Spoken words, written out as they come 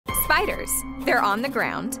spiders. They're on the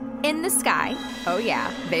ground, in the sky, oh yeah,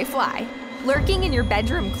 they fly, lurking in your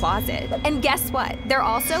bedroom closet. And guess what? They're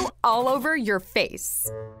also all over your face.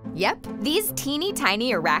 Yep, these teeny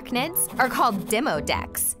tiny arachnids are called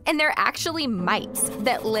demodex, and they're actually mites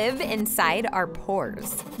that live inside our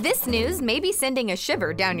pores. This news may be sending a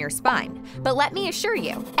shiver down your spine, but let me assure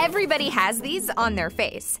you, everybody has these on their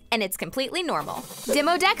face, and it's completely normal.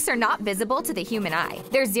 Demodex are not visible to the human eye.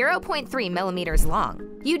 They're 0.3 millimeters long.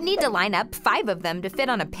 You'd need to line up 5 of them to fit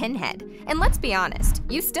on a pinhead, and let's be honest,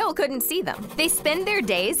 you still couldn't see them. They spend their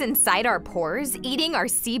days inside our pores eating our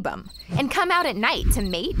sebum, and come out at night to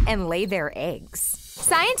mate and lay their eggs.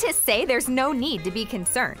 Scientists say there's no need to be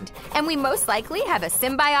concerned, and we most likely have a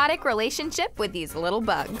symbiotic relationship with these little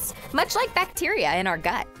bugs, much like bacteria in our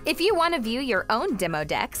gut. If you want to view your own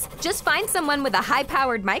demodex, just find someone with a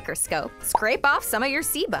high-powered microscope, scrape off some of your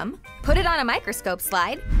sebum, put it on a microscope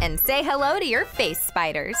slide, and say hello to your face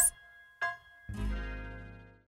spiders.